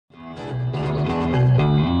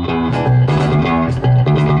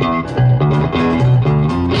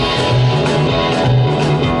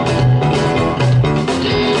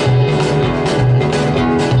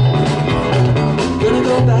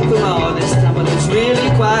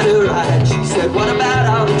said, what about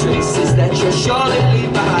all the traces that you'll surely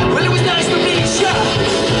leave behind? Well, it was nice to meet you.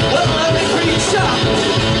 What a lovely creature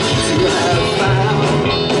to have found.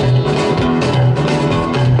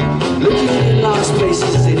 Looking in lost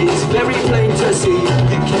places, it is very plain to see.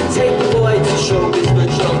 You can take the boy to showbiz, but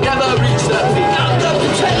you'll never reach the peak of the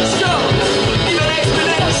potential, even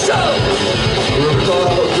exponential.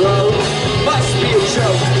 Record growth must be a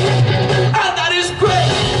joke, and that is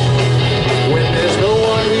great when there's no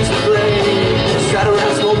one who's to blame. Sat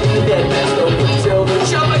around smoking the dead man's dope until the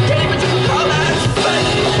chopper came and took all that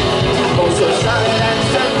fame. Also silent and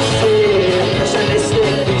sincere,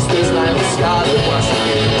 impressionistic beasters like the scarlet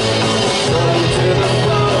Washington. So to the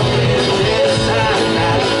world in this and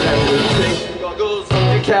that, everything goggles on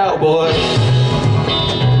your cowboy.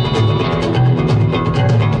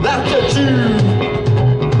 Lattitude.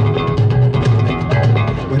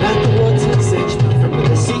 When at the water's edge, my friend, with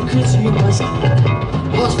the secrets you must keep.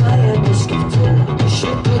 Horseplay and mosquito, the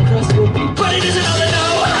ship across your beat. But it isn't all the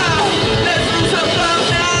know-how. Let's lose a flow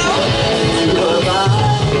now. To abide.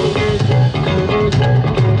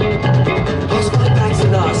 Horseplay backs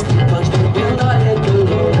and arse, keep punch, but we'll not head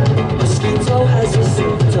below. Mosquito has a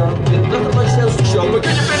symptom, with nothing much else to show. But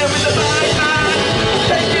could you fit him in the bag, man?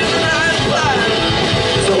 Taking the right plan.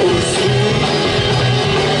 So sweet.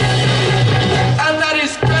 And that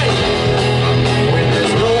is great when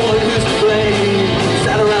there's no one who's to blame.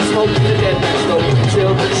 Sat around smoking the dead man's dope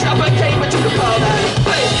until the chopper came and took all that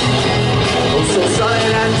fame. Oh, so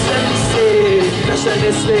silent and sincere,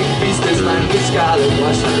 impressionistic beasters like the scarlet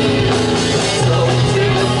Washington. So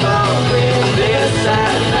take the fall with this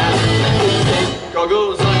and that. Pink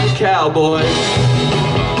goggles on your cowboy.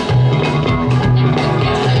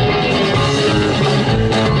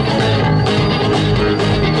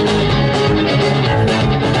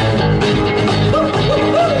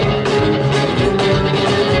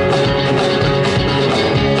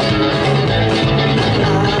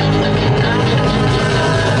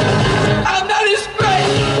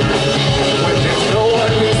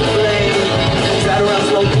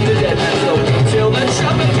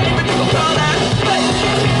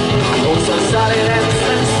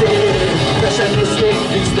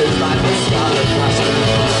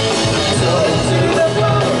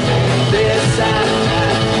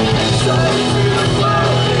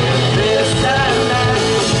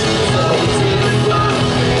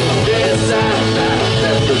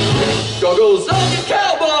 Goggles on your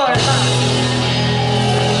cowboy!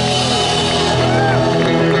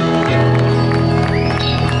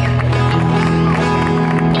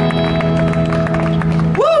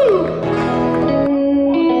 Woo!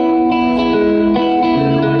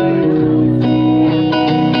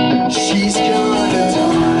 She's gonna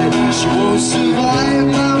die, she won't survive.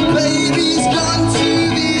 My baby's gone to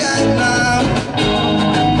Vietnam.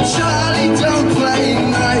 Charlie don't play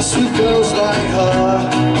nice with girls like her.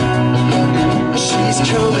 She's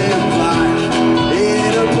coming back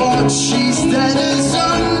in a box. She's dead as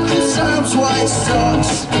Uncle Sam's white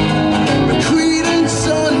socks. A credence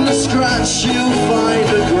on the scratch, she'll find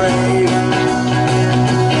a grave.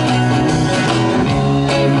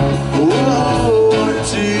 Whoa, what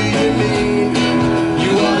do you mean?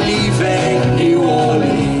 You are leaving New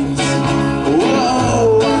Orleans.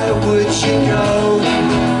 Whoa, why would you go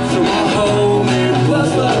from our home in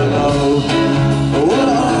Buffalo?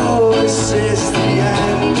 Whoa, this is the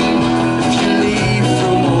end if you leave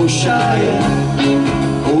from Ocean.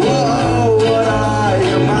 Whoa, what are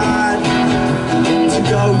you mad to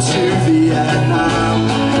go to Vietnam?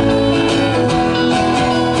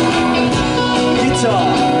 Guitar.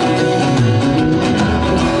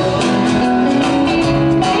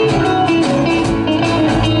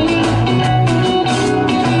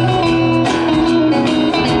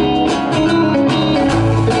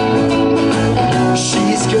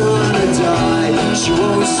 She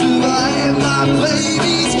won't survive, my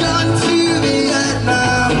baby's gone to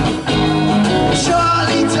Vietnam.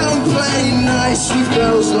 Charlie don't play nice with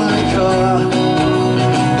girls like her.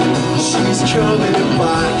 She's coming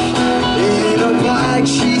back in a bag.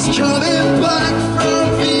 She's coming back from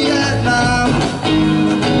Vietnam.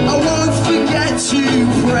 I won't forget to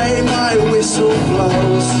pray my whistle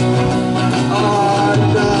blows. Oh,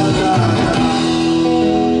 no, no.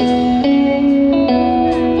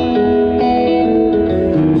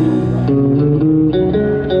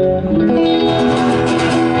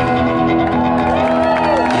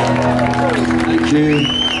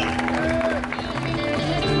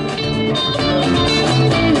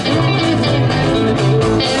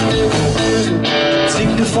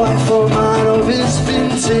 Dignified for a man of his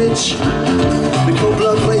vintage, the cold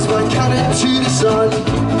blood plays my cannon to the sun.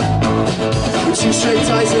 With two straight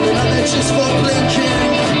eyes and another just for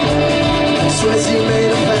blinking. Swears he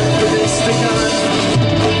made a bet with Mr. Gun,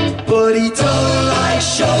 but he don't like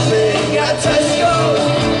shopping at Tesco.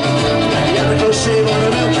 He had a go shave on a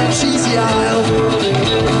milk and cheesy aisle.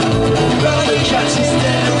 Rather catch his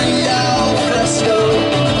dairy al fresco.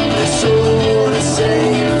 It's all the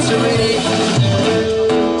same to me.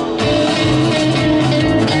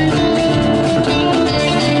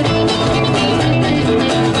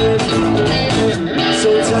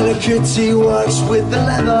 Kitty works with the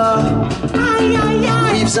leather,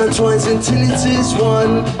 weaves and twines until it is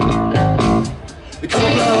one. The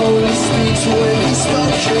cobbler only speaks when he's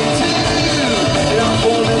spoken to, and I'm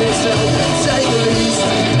falling himself and say the least.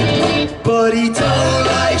 But he don't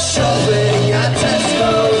like shopping at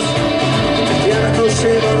Tesco's. He had a close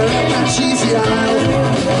shave on a cheesy aisle.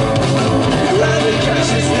 He'd rather catch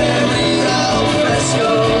his dairy al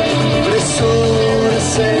fresco, but it's all the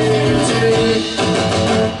same to me.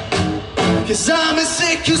 'Cause I'm as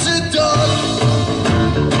sick as a dog.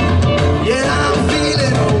 Yeah, I'm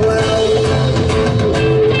feeling unwell.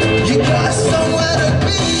 You got somewhere to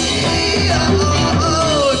be.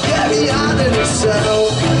 Oh, get me out of the cell.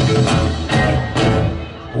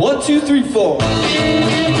 1, 2, 3, 4.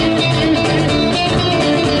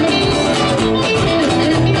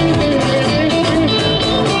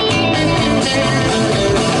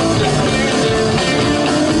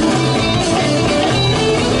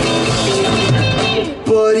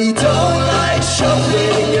 But he don't like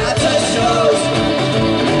shopping at Tesco's.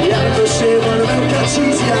 He had a go shave on a milk and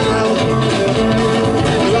cheesy aisle.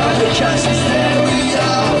 Like the cash is there, we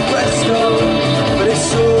are fresco, but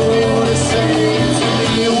it's all the same to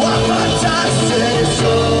me. What my dad said, it's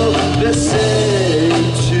all the same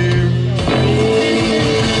to me.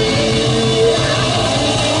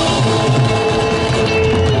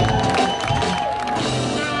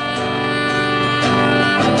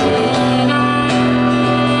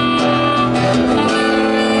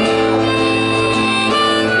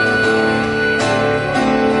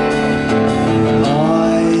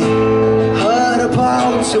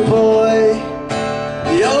 A boy,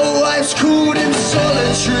 your wife's called him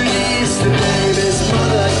solitary. It's the name his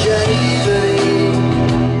mother gave, and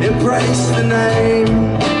he embraced the name.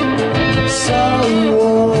 So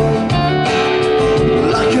warm,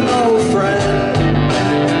 like an old friend.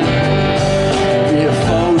 Be it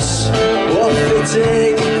false or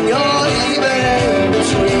fitting, or even in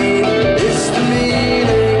between. It's the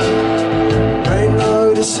meaning, ain't no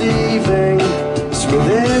deceiving. It's with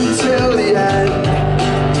him till the end.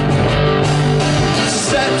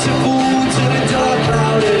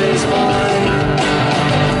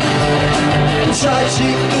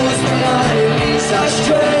 Tragic thoughts behind these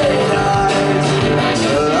straight eyes,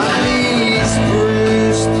 and he's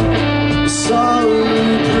bruised, so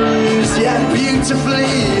bruised, yet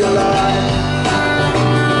beautifully alive.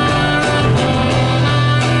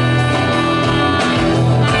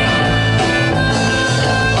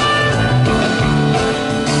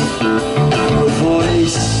 A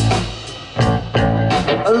voice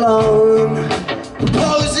alone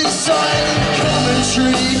proposes silent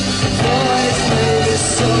commentary. Voice name is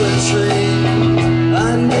solitary,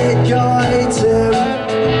 and it guides him,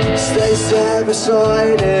 stays there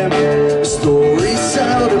beside him. A story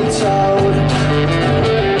seldom told.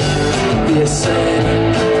 Be a sin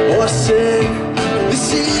or sin, the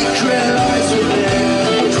secret lies within.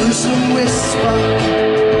 A gruesome whisper,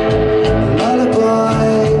 a lullaby,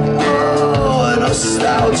 oh, a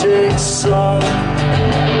nostalgic song.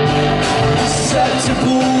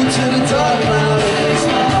 Susceptible to the dark cloud in his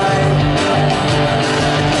mind.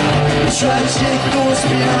 Tragic thoughts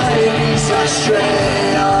behind these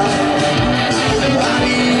stray eyes, and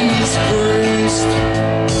he's bruised,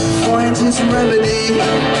 finds his remedy.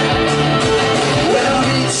 When I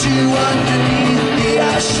meet you underneath the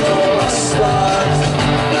asphalt stars,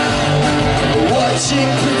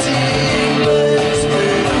 watching pretty England's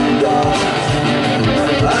moon dark,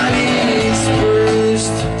 and he's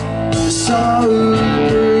bruised, so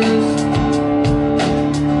bruised.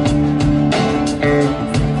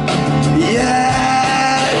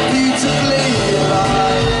 Yeah, beautifully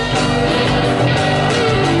alive.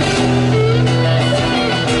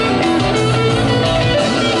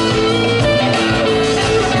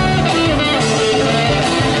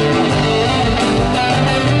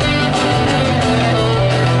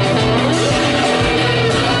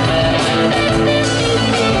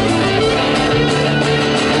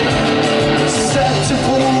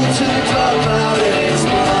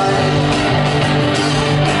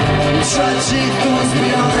 Tragic thoughts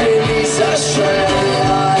behind these stray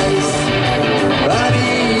eyes, and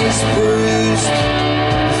he's bruised,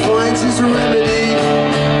 finds his